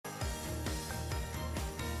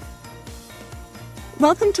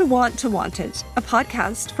Welcome to Want to Wanted, a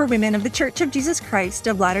podcast for women of the Church of Jesus Christ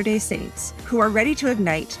of Latter-day Saints who are ready to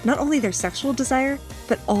ignite not only their sexual desire,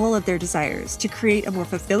 but all of their desires to create a more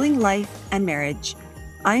fulfilling life and marriage.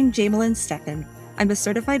 I'm Jamelyn Steffen. I'm a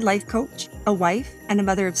certified life coach, a wife, and a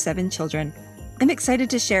mother of 7 children. I'm excited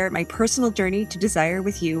to share my personal journey to desire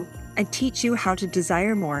with you and teach you how to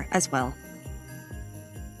desire more as well.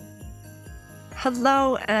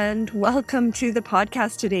 Hello and welcome to the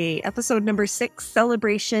podcast today, episode number 6,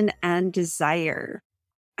 Celebration and Desire.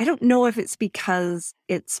 I don't know if it's because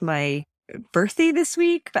it's my birthday this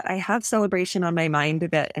week, but I have celebration on my mind a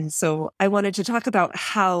bit. And so I wanted to talk about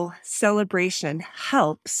how celebration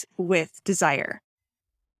helps with desire.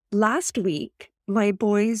 Last week, my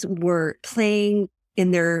boys were playing in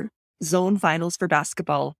their zone finals for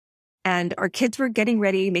basketball. And our kids were getting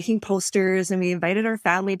ready, making posters, and we invited our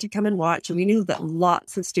family to come and watch. And we knew that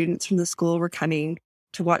lots of students from the school were coming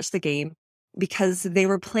to watch the game because they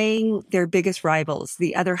were playing their biggest rivals,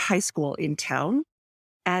 the other high school in town.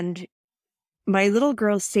 And my little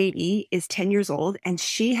girl, Sadie, is 10 years old, and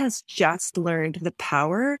she has just learned the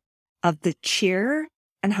power of the cheer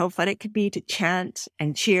and how fun it could be to chant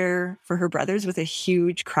and cheer for her brothers with a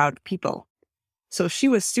huge crowd of people. So she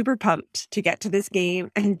was super pumped to get to this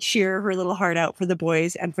game and cheer her little heart out for the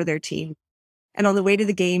boys and for their team. And on the way to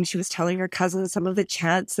the game, she was telling her cousins some of the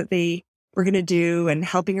chants that they were going to do and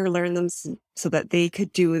helping her learn them so that they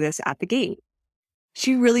could do this at the game.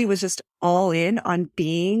 She really was just all in on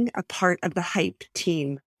being a part of the hype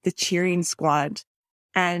team, the cheering squad.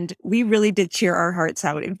 And we really did cheer our hearts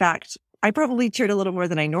out. In fact, I probably cheered a little more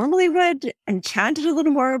than I normally would and chanted a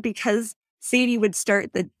little more because Sadie would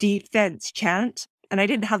start the defense chant, and I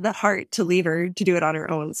didn't have the heart to leave her to do it on her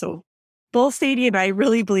own. So both Sadie and I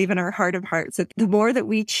really believe in our heart of hearts that the more that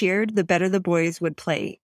we cheered, the better the boys would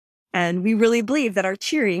play. And we really believe that our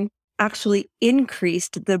cheering actually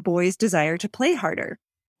increased the boys' desire to play harder.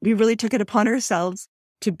 We really took it upon ourselves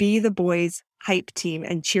to be the boys' hype team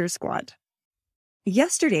and cheer squad.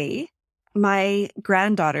 Yesterday, my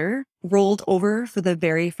granddaughter rolled over for the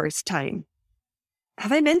very first time.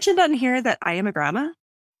 Have I mentioned on here that I am a grandma?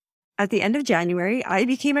 At the end of January, I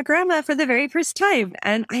became a grandma for the very first time,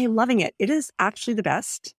 and I am loving it. It is actually the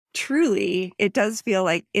best. Truly, it does feel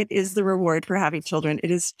like it is the reward for having children. It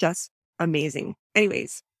is just amazing.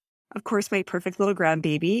 Anyways, of course, my perfect little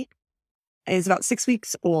grandbaby is about 6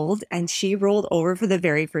 weeks old, and she rolled over for the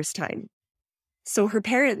very first time. So her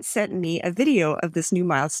parents sent me a video of this new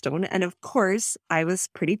milestone, and of course, I was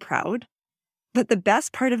pretty proud. But the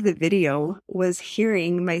best part of the video was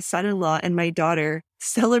hearing my son-in-law and my daughter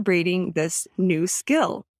celebrating this new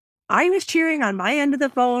skill. I was cheering on my end of the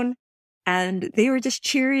phone, and they were just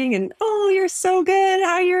cheering and, "Oh, you're so good.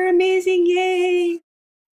 Oh, you're amazing. Yay."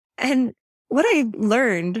 And what I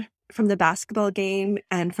learned from the basketball game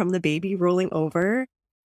and from the baby rolling over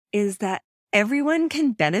is that everyone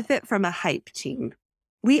can benefit from a hype team.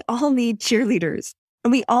 We all need cheerleaders. And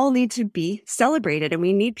we all need to be celebrated, and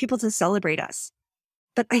we need people to celebrate us.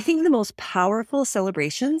 But I think the most powerful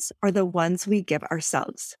celebrations are the ones we give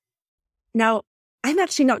ourselves. Now, I'm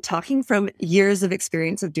actually not talking from years of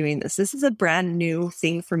experience of doing this. This is a brand new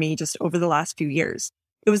thing for me just over the last few years.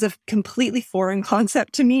 It was a completely foreign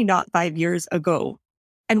concept to me not 5 years ago.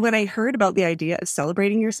 And when I heard about the idea of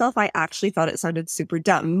celebrating yourself, I actually thought it sounded super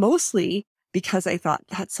dumb, mostly because I thought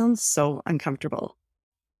that sounds so uncomfortable.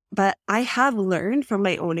 But I have learned from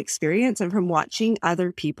my own experience and from watching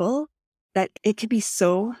other people that it can be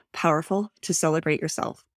so powerful to celebrate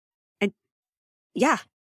yourself. And yeah,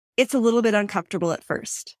 it's a little bit uncomfortable at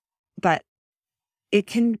first, but it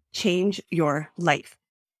can change your life.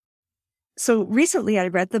 So recently I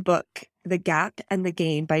read the book, The Gap and the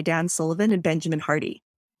Gain by Dan Sullivan and Benjamin Hardy.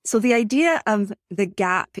 So the idea of the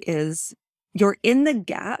gap is you're in the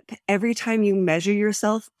gap every time you measure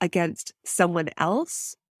yourself against someone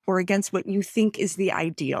else or against what you think is the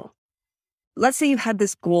ideal. Let's say you had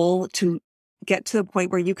this goal to get to the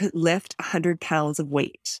point where you could lift 100 pounds of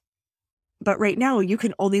weight. But right now you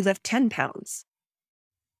can only lift 10 pounds.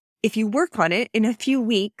 If you work on it, in a few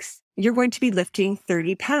weeks, you're going to be lifting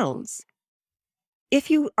 30 pounds. If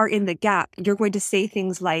you are in the gap, you're going to say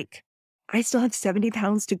things like, "I still have 70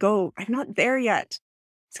 pounds to go. I'm not there yet.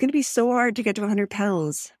 It's going to be so hard to get to 100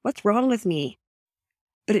 pounds. What's wrong with me?"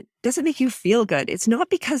 But it doesn't make you feel good. It's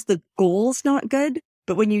not because the goal's not good,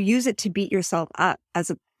 but when you use it to beat yourself up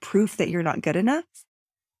as a proof that you're not good enough,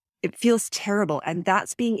 it feels terrible. And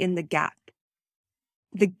that's being in the gap.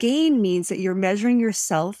 The gain means that you're measuring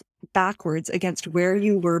yourself backwards against where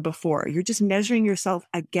you were before. You're just measuring yourself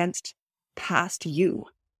against past you.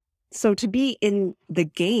 So to be in the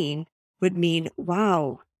gain would mean,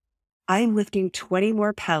 wow, I'm lifting 20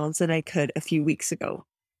 more pounds than I could a few weeks ago.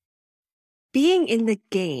 Being in the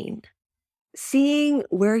gain, seeing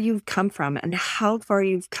where you've come from and how far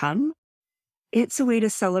you've come, it's a way to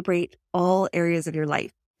celebrate all areas of your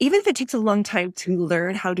life. Even if it takes a long time to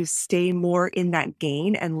learn how to stay more in that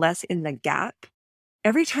gain and less in the gap,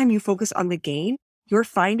 every time you focus on the gain, you're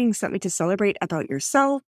finding something to celebrate about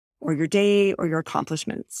yourself or your day or your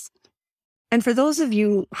accomplishments. And for those of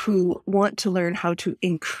you who want to learn how to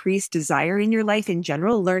increase desire in your life in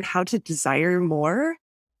general, learn how to desire more,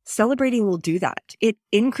 celebrating will do that. It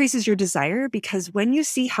increases your desire because when you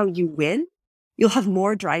see how you win, you'll have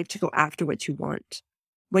more drive to go after what you want.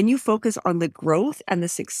 When you focus on the growth and the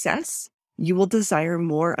success, you will desire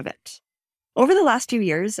more of it. Over the last few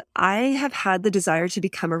years, I have had the desire to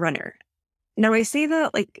become a runner. Now, I say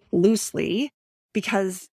that loosely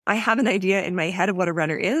because I have an idea in my head of what a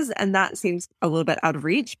runner is, and that seems a little bit out of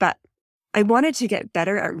reach, but I wanted to get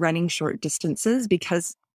better at running short distances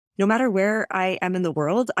because no matter where I am in the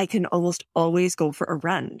world, I can almost always go for a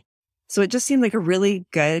run. So it just seemed like a really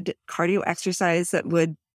good cardio exercise that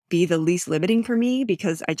would be the least limiting for me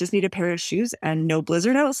because I just need a pair of shoes and no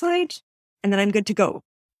blizzard outside, and then I'm good to go.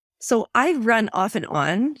 So I've run off and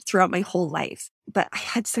on throughout my whole life, but I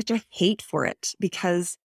had such a hate for it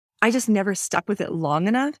because I just never stuck with it long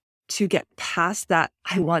enough to get past that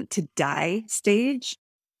I want to die stage.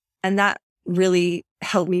 And that really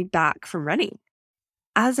held me back from running.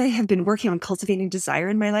 As I have been working on cultivating desire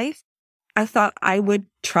in my life, I thought I would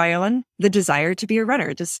try on the desire to be a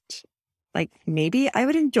runner. Just maybe I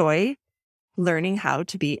would enjoy learning how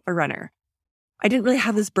to be a runner. I didn't really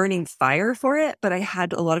have this burning fire for it, but I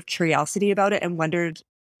had a lot of curiosity about it and wondered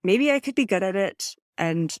maybe I could be good at it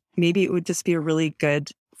and maybe it would just be a really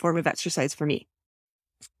good form of exercise for me.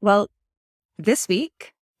 Well, this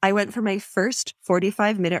week I went for my first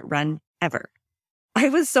 45-minute run ever. I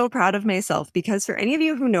was so proud of myself because for any of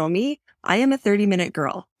you who know me, I am a 30-minute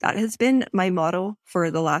girl. That has been my motto for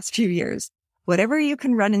the last few years. Whatever you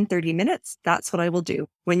can run in 30 minutes, that's what I will do.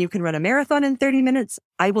 When you can run a marathon in 30 minutes,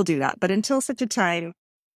 I will do that. But until such a time,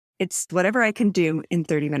 it's whatever I can do in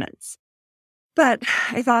 30 minutes. But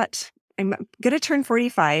I thought, I'm going to turn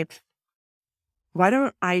 45. Why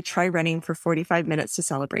don't I try running for 45 minutes to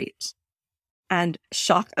celebrate? And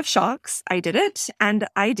shock of shocks, I did it and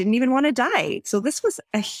I didn't even want to die. So this was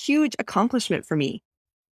a huge accomplishment for me.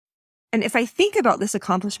 And if I think about this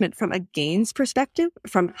accomplishment from a gains perspective,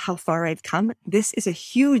 from how far I've come, this is a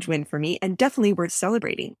huge win for me and definitely worth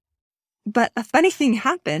celebrating. But a funny thing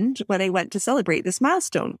happened when I went to celebrate this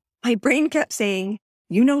milestone. My brain kept saying,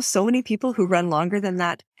 you know so many people who run longer than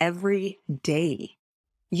that every day.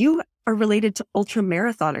 You are related to ultra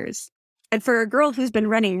marathoners. And for a girl who's been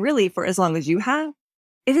running really for as long as you have,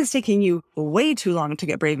 it is taking you way too long to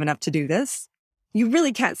get brave enough to do this. You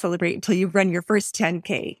really can't celebrate until you've run your first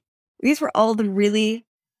 10K. These were all the really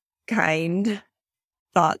kind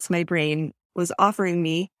thoughts my brain was offering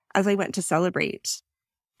me as I went to celebrate.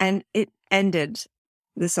 And it ended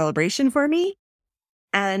the celebration for me.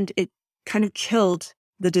 And it kind of killed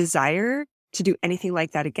the desire to do anything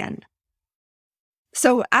like that again.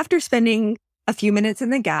 So after spending a few minutes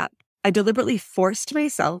in the gap, I deliberately forced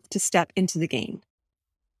myself to step into the gain.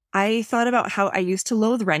 I thought about how I used to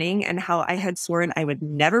loathe running and how I had sworn I would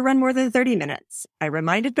never run more than 30 minutes. I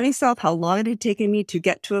reminded myself how long it had taken me to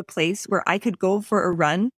get to a place where I could go for a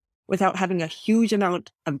run without having a huge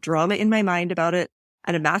amount of drama in my mind about it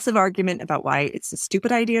and a massive argument about why it's a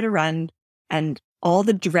stupid idea to run and all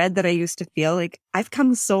the dread that I used to feel. I've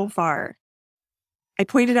come so far. I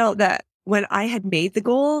pointed out that when I had made the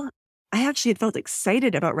goal, I actually had felt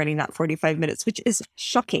excited about running that 45 minutes, which is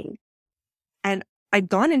shocking. And I'd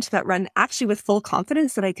gone into that run actually with full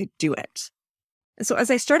confidence that I could do it. And so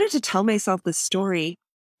as I started to tell myself this story,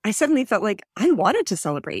 I suddenly felt like I wanted to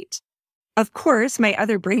celebrate. Of course, my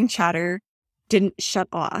other brain chatter didn't shut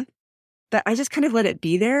off, but I just kind of let it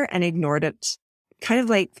be there and ignored it. Kind of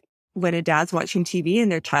like when a dad's watching TV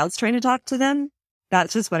and their child's trying to talk to them.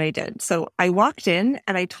 That's just what I did. So I walked in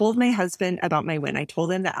and I told my husband about my win. I told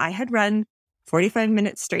him that I had run 45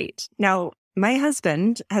 minutes straight. Now, my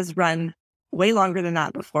husband has run way longer than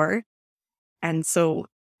that before. And so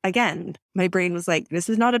again, my brain was like, this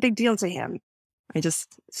is not a big deal to him. I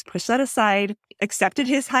just pushed that aside, accepted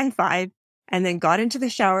his high five, and then got into the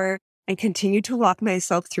shower and continued to walk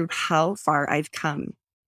myself through how far I've come.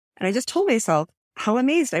 And I just told myself how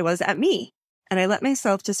amazed I was at me. And I let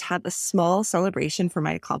myself just have a small celebration for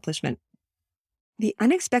my accomplishment. The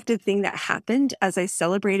unexpected thing that happened as I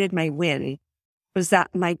celebrated my win was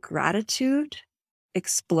that my gratitude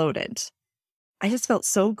exploded. I just felt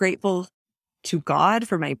so grateful to God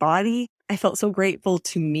for my body I felt so grateful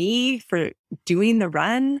to me for doing the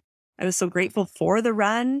run. I was so grateful for the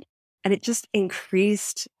run. And it just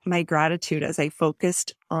increased my gratitude as I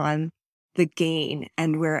focused on the gain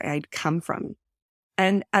and where I'd come from.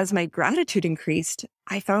 And as my gratitude increased,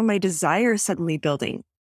 I found my desire suddenly building.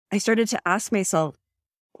 I started to ask myself,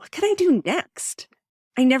 what can I do next?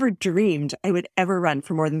 I never dreamed I would ever run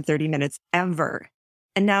for more than 30 minutes ever.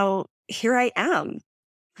 And now here I am.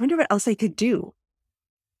 I wonder what else I could do.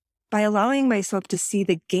 By allowing myself to see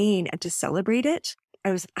the gain and to celebrate it,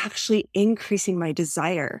 I was actually increasing my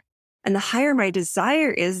desire. And the higher my desire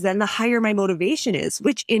is, then the higher my motivation is,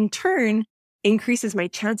 which in turn increases my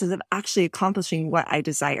chances of actually accomplishing what I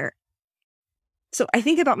desire. So I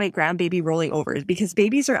think about my grandbaby rolling over because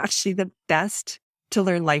babies are actually the best to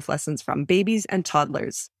learn life lessons from, babies and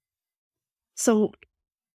toddlers. So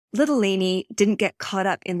little Lainey didn't get caught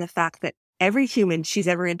up in the fact that every human she's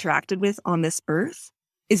ever interacted with on this earth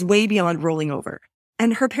is way beyond rolling over.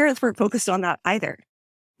 And her parents weren't focused on that either.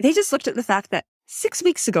 They just looked at the fact that 6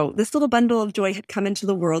 weeks ago, this little bundle of joy had come into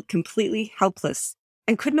the world completely helpless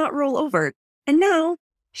and could not roll over. And now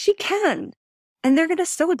she can. And they're going to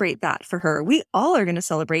celebrate that for her. We all are going to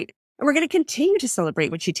celebrate. And we're going to continue to celebrate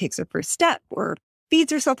when she takes her first step or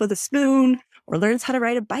feeds herself with a spoon or learns how to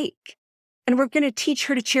ride a bike. And we're going to teach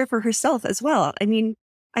her to cheer for herself as well. I mean,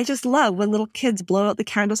 I just love when little kids blow out the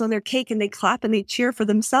candles on their cake and they clap and they cheer for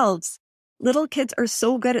themselves. Little kids are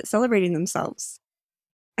so good at celebrating themselves.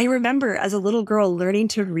 I remember as a little girl learning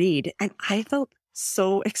to read, and I felt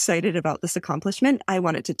so excited about this accomplishment. I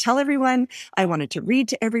wanted to tell everyone. I wanted to read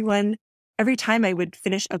to everyone. Every time I would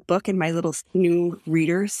finish a book in my little new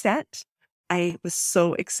reader set, I was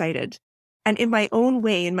so excited. And in my own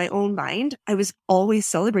way, in my own mind, I was always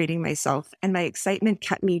celebrating myself, and my excitement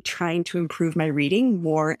kept me trying to improve my reading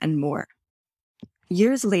more and more.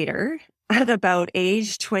 Years later, at about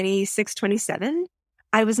age 26, 27,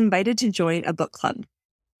 I was invited to join a book club.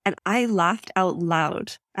 And I laughed out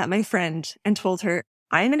loud at my friend and told her,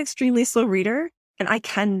 I'm an extremely slow reader and I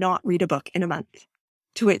cannot read a book in a month.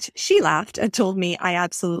 To which she laughed and told me I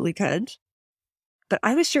absolutely could. But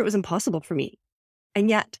I was sure it was impossible for me. And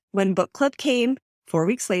yet, when book club came, 4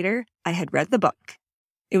 weeks later, I had read the book.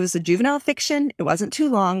 It was a juvenile fiction. It wasn't too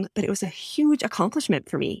long, but it was a huge accomplishment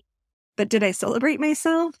for me. But did I celebrate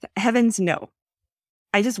myself? Heavens, no.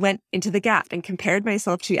 I just went into the gap and compared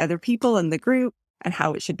myself to other people in the group and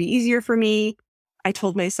how it should be easier for me. I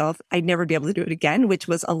told myself I'd never be able to do it again, which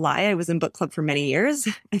was a lie. I was in book club for many years.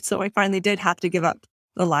 And so I finally did have to give up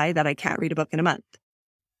the lie that I can't read a book in a month.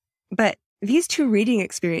 But these two reading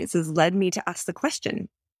experiences led me to ask the question,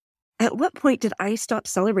 at what point did I stop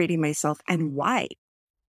celebrating myself and why?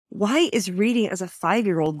 Why is reading as a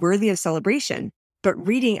 5-year-old worthy of celebration, but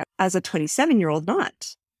reading as a 27-year-old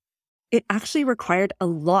not? It actually required a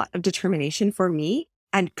lot of determination for me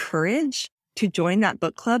and courage to join that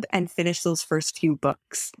book club and finish those first few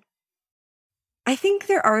books. I think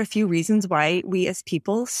there are a few reasons why we as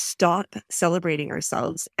people stop celebrating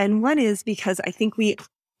ourselves. And one is because I think we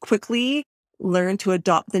quickly learn to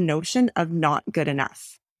adopt the notion of not good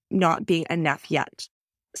enough, not being enough yet.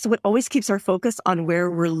 So it always keeps our focus on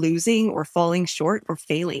where we're losing or falling short or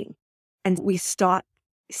failing. And we stop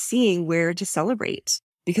seeing where to celebrate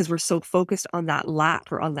because we're so focused on that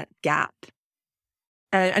lack or on that gap.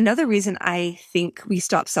 Another reason I think we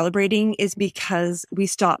stop celebrating is because we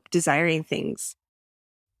stop desiring things.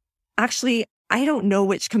 Actually, I don't know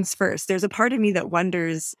which comes first. There's a part of me that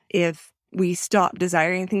wonders if we stop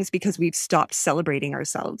desiring things because we've stopped celebrating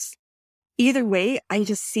ourselves. Either way, I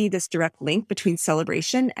just see this direct link between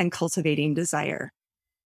celebration and cultivating desire.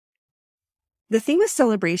 The thing with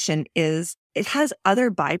celebration is it has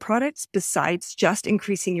other byproducts besides just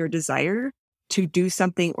increasing your desire to do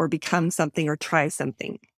something or become something or try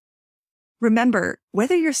something. Remember,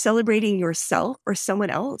 whether you're celebrating yourself or someone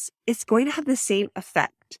else, it's going to have the same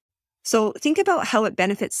effect. So think about how it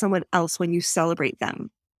benefits someone else when you celebrate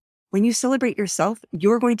them. When you celebrate yourself,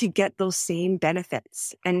 you're going to get those same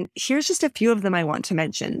benefits. And here's just a few of them I want to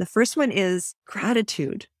mention. The first one is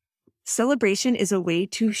gratitude. Celebration is a way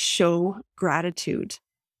to show gratitude.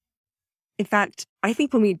 In fact, I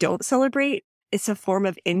think when we don't celebrate, it's a form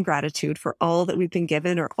of ingratitude for all that we've been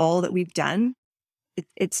given or all that we've done.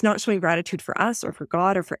 It's not showing gratitude for us or for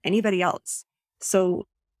God or for anybody else. So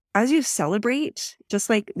as you celebrate, just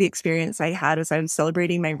like the experience I had as I was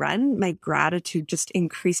celebrating my run, my gratitude just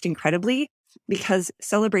increased incredibly because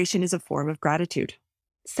celebration is a form of gratitude.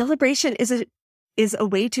 Celebration is a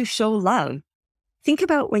way to show love. Think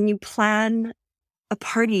about when you plan a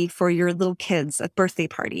party for your little kids, a birthday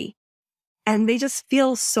party, and they just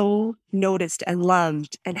feel so noticed and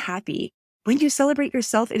loved and happy. When you celebrate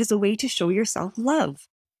yourself, it is a way to show yourself love.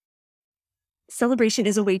 Celebration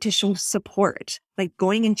is a way to show support, like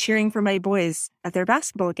going and cheering for my boys at their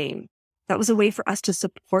basketball game. That was a way for us to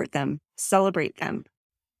support them, celebrate them.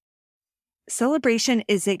 Celebration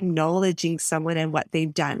is acknowledging someone and what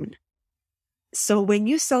they've done. So when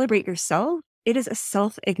you celebrate yourself, it is a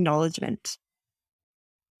self-acknowledgement.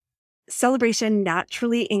 Celebration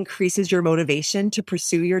naturally increases your motivation to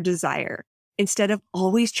pursue your desire. Instead of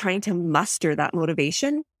always trying to muster that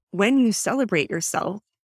motivation, when you celebrate yourself,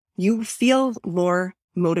 you feel more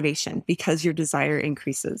motivation because your desire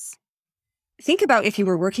increases. Think about if you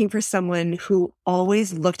were working for someone who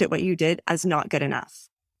always looked at what you did as not good enough.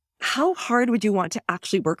 How hard would you want to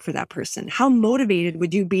actually work for that person? How motivated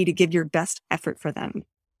would you be to give your best effort for them?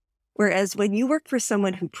 Whereas when you work for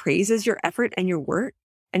someone who praises your effort and your work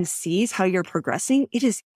and sees how you're progressing, it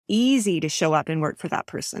is easy to show up and work for that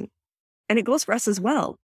person. And it goes for us as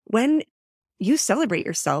well. When you celebrate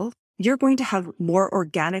yourself, you're going to have more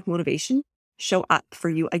organic motivation show up for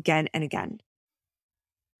you again and again.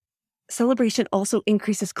 Celebration also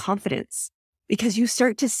increases confidence because you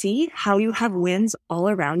start to see how you have wins all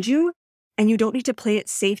around you and you don't need to play it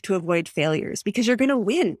safe to avoid failures because you're going to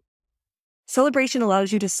win. Celebration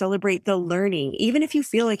allows you to celebrate the learning, even if you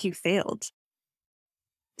feel like you failed.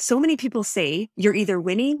 So many people say you're either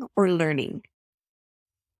winning or learning.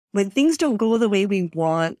 When things don't go the way we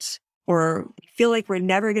want, or feel like we're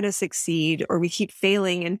never going to succeed, or we keep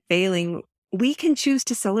failing and failing, we can choose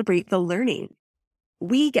to celebrate the learning.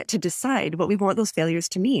 We get to decide what we want those failures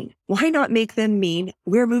to mean. Why not make them mean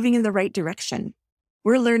we're moving in the right direction?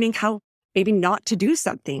 We're learning how maybe not to do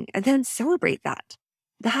something and then celebrate that.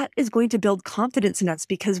 That is going to build confidence in us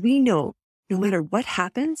because we know no matter what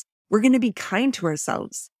happens, we're going to be kind to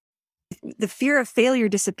ourselves. The fear of failure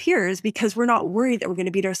disappears because we're not worried that we're going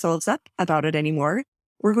to beat ourselves up about it anymore.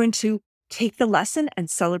 We're going to take the lesson and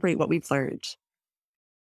celebrate what we've learned.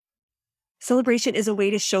 Celebration is a way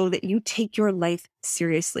to show that you take your life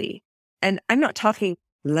seriously. And I'm not talking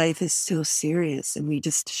life is so serious and we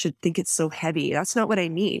just should think it's so heavy. That's not what I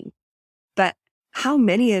mean. But how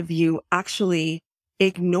many of you actually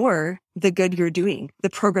ignore the good you're doing, the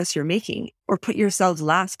progress you're making, or put yourselves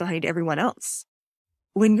last behind everyone else?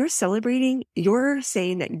 When you're celebrating, you're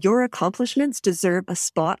saying that your accomplishments deserve a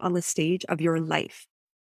spot on the stage of your life.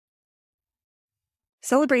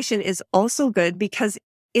 Celebration is also good because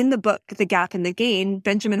in the book, The Gap and the Gain,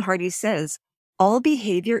 Benjamin Hardy says, all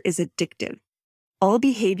behavior is addictive. All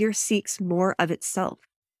behavior seeks more of itself.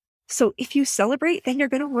 So if you celebrate, then you're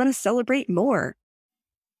going to want to celebrate more.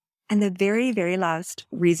 And the very, very last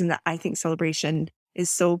reason that I think celebration is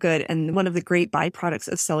so good, and one of the great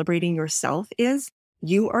byproducts of celebrating yourself, is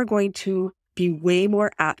you are going to be way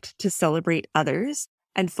more apt to celebrate others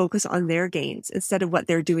and focus on their gains instead of what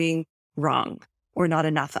they're doing wrong or not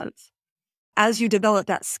enough of. As you develop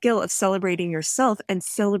that skill of celebrating yourself and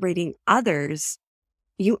celebrating others,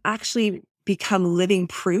 you actually become living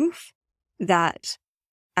proof that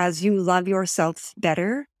as you love yourself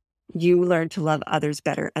better, you learn to love others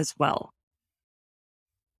better as well.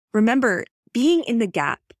 Remember, being in the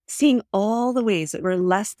gap, seeing all the ways that we're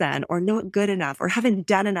less than or not good enough or haven't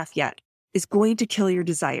done enough yet is going to kill your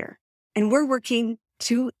desire. And we're working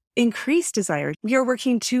to increase desire. We are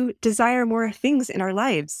working to desire more things in our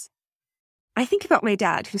lives. I think about my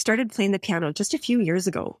dad, who started playing the piano just a few years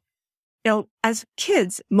ago. Now, as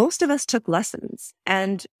kids, most of us took lessons,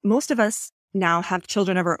 and most of us now have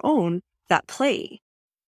children of our own that play.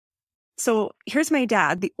 So here's my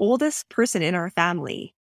dad, the oldest person in our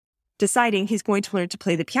family, deciding he's going to learn to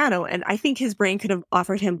play the piano. And I think his brain could have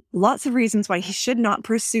offered him lots of reasons why he should not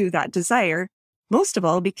pursue that desire. Most of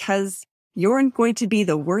all, because you're going to be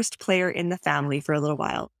the worst player in the family for a little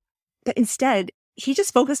while. But instead, he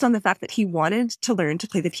just focused on the fact that he wanted to learn to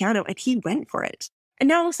play the piano and he went for it. And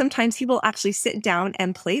now sometimes he will actually sit down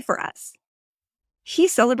and play for us. He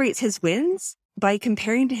celebrates his wins by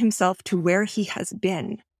comparing to himself to where he has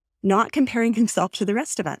been, not comparing himself to the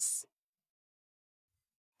rest of us.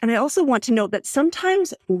 And I also want to note that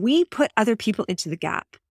sometimes we put other people into the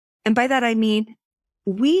gap. And by that, I mean,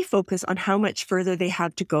 we focus on how much further they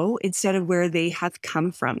have to go instead of where they have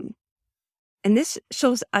come from. And this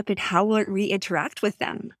shows up in how we interact with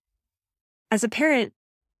them. As a parent,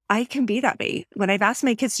 I can be that way. When I've asked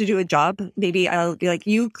my kids to do a job, maybe I'll be like,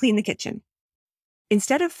 you clean the kitchen.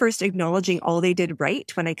 Instead of first acknowledging all they did right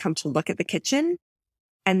when I come to look at the kitchen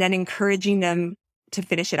and then encouraging them to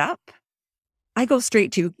finish it up, I go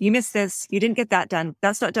straight to, you missed this, you didn't get that done,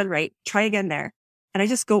 that's not done right, try again there. And I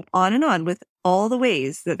just go on and on with all the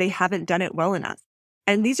ways that they haven't done it well enough.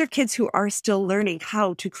 And these are kids who are still learning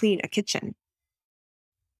how to clean a kitchen.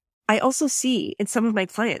 I also see in some of my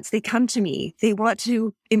clients, they come to me, they want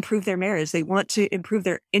to improve their marriage, they want to improve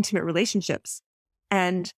their intimate relationships.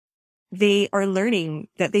 And they are learning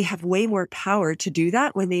that they have way more power to do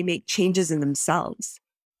that when they make changes in themselves.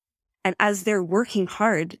 And as they're working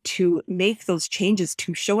hard to make those changes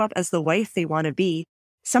to show up as the wife they want to be,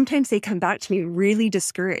 sometimes they come back to me really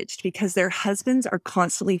discouraged because their husbands are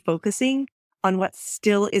constantly focusing on what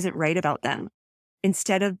still isn't right about them,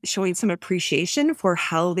 instead of showing some appreciation for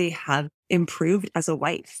how they have improved as a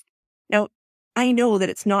wife. Now, I know that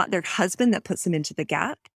it's not their husband that puts them into the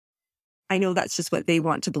gap. I know that's just what they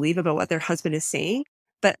want to believe about what their husband is saying.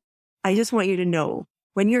 But I just want you to know,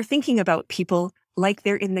 when you're thinking about people like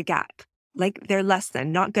they're in the gap, like they're less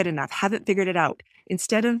than, not good enough, haven't figured it out,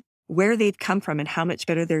 instead of where they've come from and how much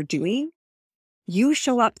better they're doing, you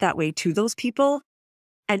show up that way to those people,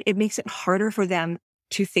 and it makes it harder for them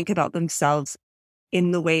to think about themselves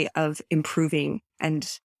in the way of improving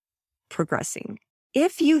and progressing.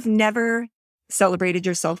 If you've never celebrated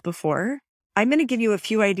yourself before, I'm going to give you a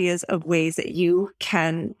few ideas of ways that you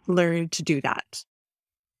can learn to do that.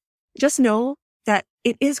 Just know that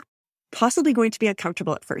it is possibly going to be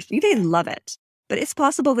uncomfortable at first. You may love it, but it's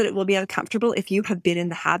possible that it will be uncomfortable if you have been in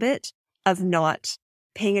the habit of not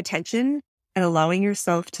paying attention and allowing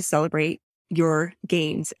yourself to celebrate your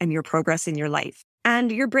gains and your progress in your life.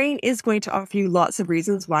 And your brain is going to offer you lots of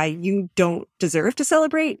reasons why you don't deserve to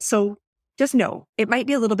celebrate. So just know it might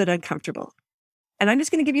be a little bit uncomfortable. And I'm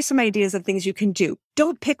just going to give you some ideas of things you can do.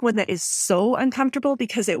 Don't pick one that is so uncomfortable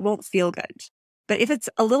because it won't feel good. But if it's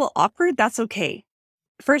a little awkward, that's okay.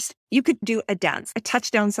 First, you could do a dance, a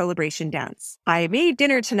touchdown celebration dance. I made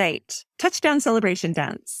dinner tonight. Touchdown celebration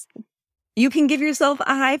dance. You can give yourself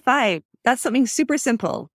a high five. That's something super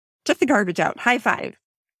simple. Took the garbage out. High five.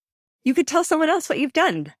 You could tell someone else what you've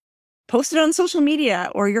done. Post it on social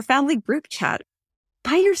media or your family group chat.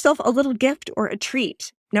 Buy yourself a little gift or a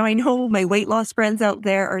treat. Now, I know my weight loss friends out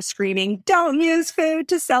there are screaming, don't use food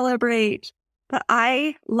to celebrate. But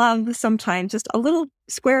I love sometimes just a little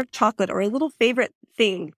square of chocolate or a little favorite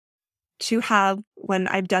thing to have when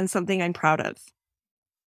I've done something I'm proud of.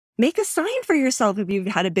 Make a sign for yourself if you've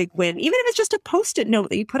had a big win, even if it's just a Post-it note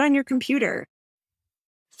that you put on your computer.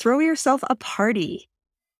 Throw yourself a party.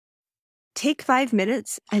 Take 5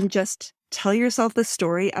 minutes and just tell yourself the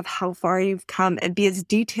story of how far you've come and be as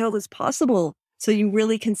detailed as possible so you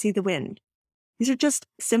really can see the win. These are just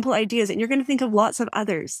simple ideas, and you're going to think of lots of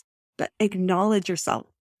others, but acknowledge yourself.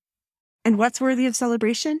 And what's worthy of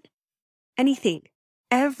celebration? Anything,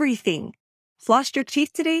 everything. Flossed your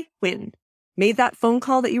teeth today? Win. Made that phone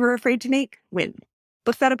call that you were afraid to make? Win.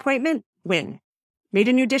 Booked that appointment? Win. Made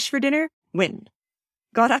a new dish for dinner? Win.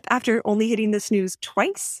 Got up after only hitting the snooze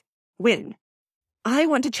twice? Win. I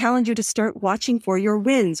want to challenge you to start watching for your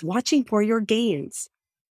wins, watching for your gains.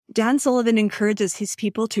 Dan Sullivan encourages his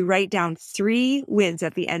people to write down 3 wins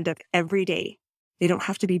at the end of every day. They don't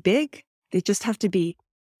have to be big. They just have to be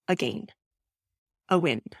a gain, a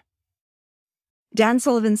win. Dan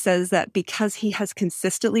Sullivan says that because he has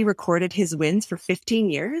consistently recorded his wins for 15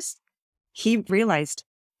 years, he realized,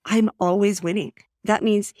 I'm always winning. That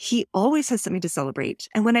means he always has something to celebrate.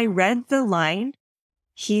 And when I read the line,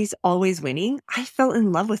 he's always winning, I fell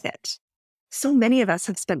in love with it. So many of us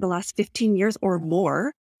have spent the last 15 years or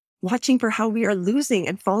more watching for how we are losing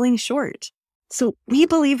and falling short. So we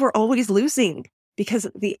believe we're always losing because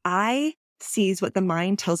the eye sees what the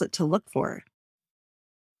mind tells it to look for.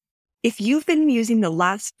 If you've been using the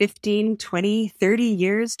last 15, 20, 30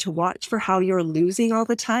 years to watch for how you're losing all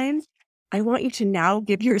the time, I want you to now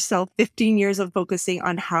give yourself 15 years of focusing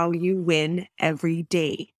on how you win every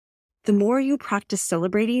day. The more you practice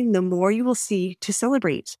celebrating, the more you will see to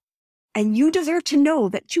celebrate. And you deserve to know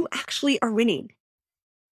that you actually are winning.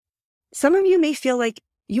 Some of you may feel like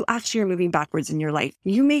you actually are moving backwards in your life.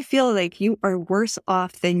 You may feel like you are worse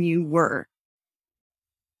off than you were.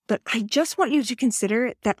 But I just want you to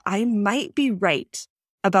consider that I might be right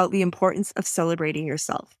about the importance of celebrating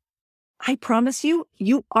yourself. I promise you,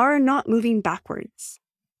 you are not moving backwards.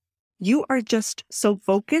 You are just so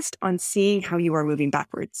focused on seeing how you are moving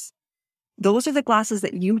backwards. Those are the glasses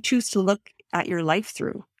that you choose to look at your life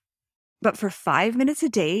through. But for 5 minutes a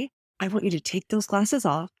day, I want you to take those glasses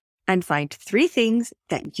off and find 3 things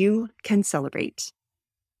that you can celebrate.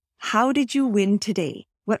 How did you win today?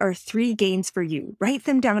 What are 3 gains for you? Write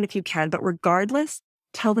them down if you can, but regardless,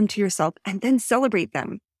 tell them to yourself and then celebrate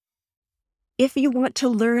them. If you want to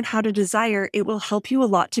learn how to desire, it will help you a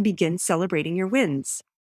lot to begin celebrating your wins.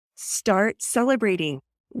 Start celebrating,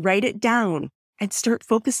 write it down, and start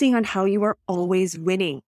focusing on how you are always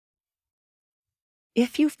winning.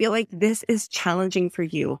 If you feel like this is challenging for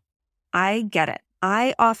you, I get it.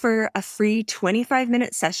 I offer a free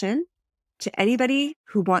 25-minute session to anybody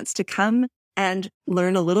who wants to come and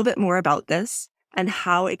learn a little bit more about this and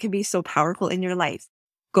how it can be so powerful in your life.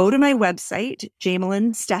 Go to my website,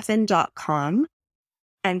 jamelinstephan.com,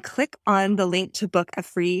 and click on the link to book a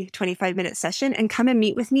free 25-minute session and come and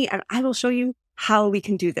meet with me, and I will show you how we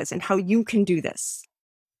can do this and how you can do this.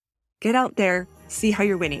 Get out there, see how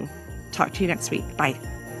you're winning. Talk to you next week. Bye.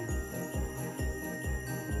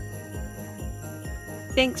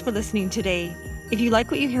 Thanks for listening today. If you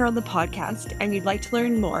like what you hear on the podcast and you'd like to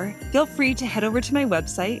learn more, feel free to head over to my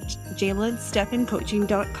website,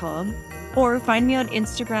 jamelinstephancoaching.com, or find me on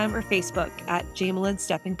Instagram or Facebook at Jamelin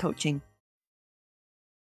Stephan Coaching.